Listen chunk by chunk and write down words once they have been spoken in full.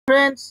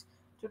friends,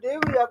 today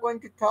we are going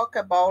to talk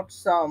about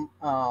some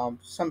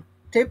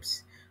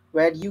tips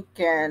where you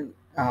can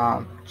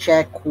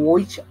check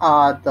which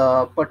are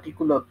the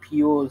particular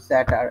POs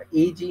that are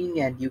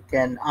aging, and you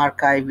can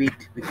archive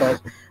it,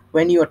 because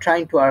when you are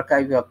trying to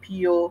archive your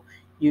PO,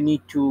 you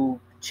need to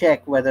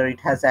check whether it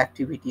has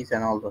activities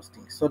and all those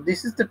things. So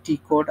this is the T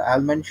code.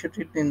 I'll mention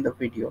it in the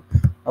video.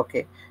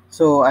 Okay,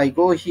 so I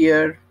go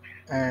here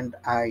and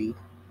I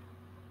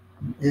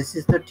this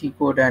is the T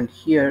code, and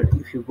here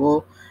if you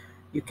go,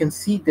 you can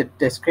see the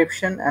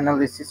description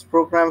analysis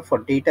program for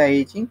data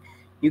aging.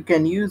 You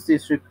can use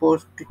this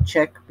report to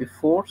check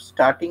before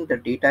starting the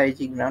data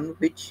aging run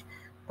which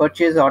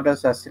purchase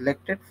orders are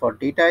selected for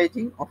data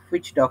aging, of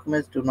which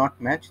documents do not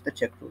match the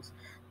check rules.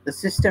 The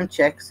system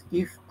checks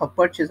if a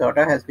purchase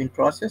order has been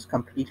processed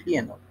completely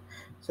or not.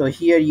 So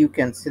here you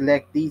can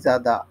select, these are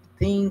the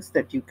things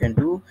that you can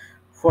do.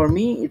 For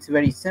me, it's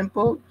very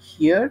simple.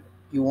 Here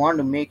you want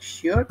to make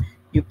sure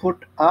you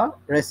put a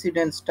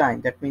residence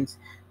time. That means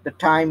the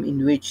time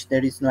in which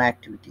there is no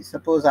activity.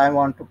 Suppose I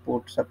want to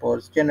put,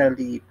 suppose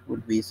generally it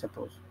would be,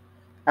 suppose,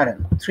 I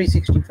don't know,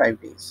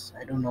 365 days.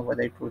 I don't know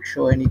whether it will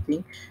show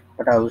anything,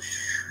 but I'll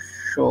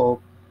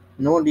show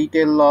no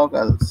detail log.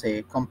 I'll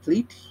say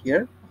complete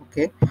here.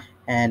 Okay,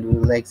 and we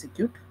will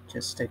execute.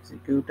 Just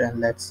execute, and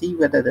let's see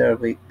whether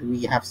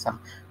we have some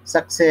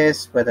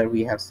success, whether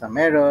we have some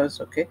errors.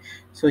 Okay,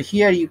 so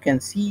here you can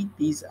see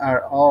these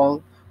are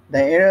all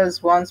the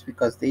errors ones,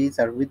 because these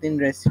are within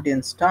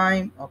residence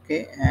time.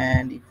 Okay,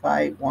 and if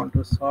I want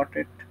to sort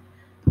it,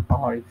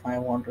 or if I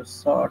want to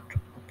sort,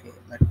 okay,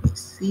 let me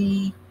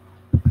see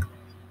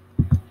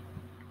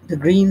the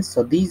greens.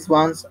 So these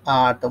ones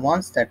are the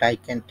ones that I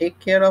can take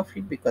care of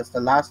it, because the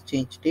last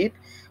change date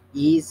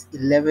is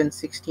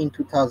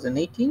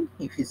 11/16/2018,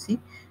 if you see,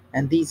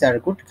 and these are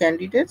good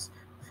candidates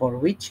for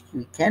which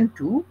we can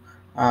do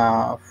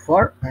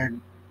for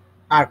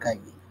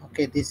archiving.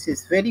 Okay, this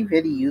is very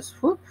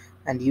useful,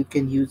 and you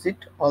can use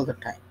it all the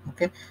time.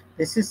 Okay,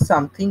 this is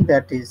something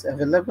that is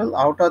available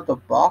out of the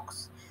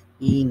box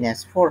in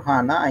S4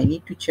 HANA. I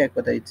need to check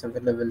whether it's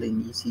available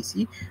in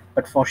ECC,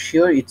 but for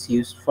sure it's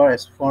used for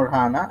S4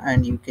 HANA,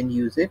 and you can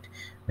use it,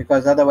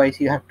 because otherwise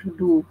you have to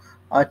do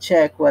a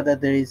check whether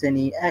there is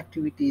any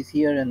activities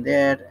here and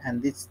there,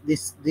 and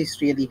this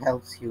really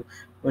helps you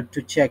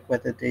to check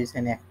whether there is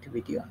any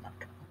activity or not.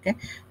 Okay,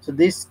 so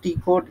this T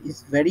code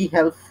is very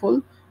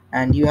helpful,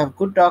 and you have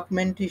good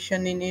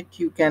documentation in it.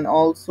 You can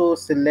also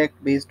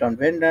select based on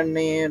vendor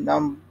name.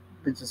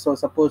 So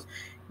suppose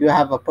you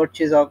have a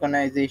purchase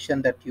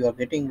organization that you are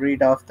getting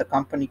rid of, the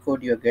company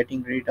code you are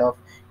getting rid of,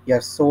 you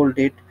have sold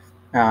it,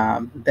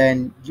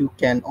 then you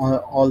can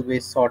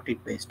always sort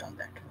it based on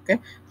that. Okay,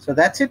 so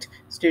that's it.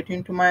 Stay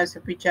tuned to my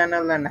SAP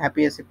channel, and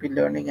happy SAP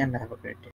learning, and have a great day.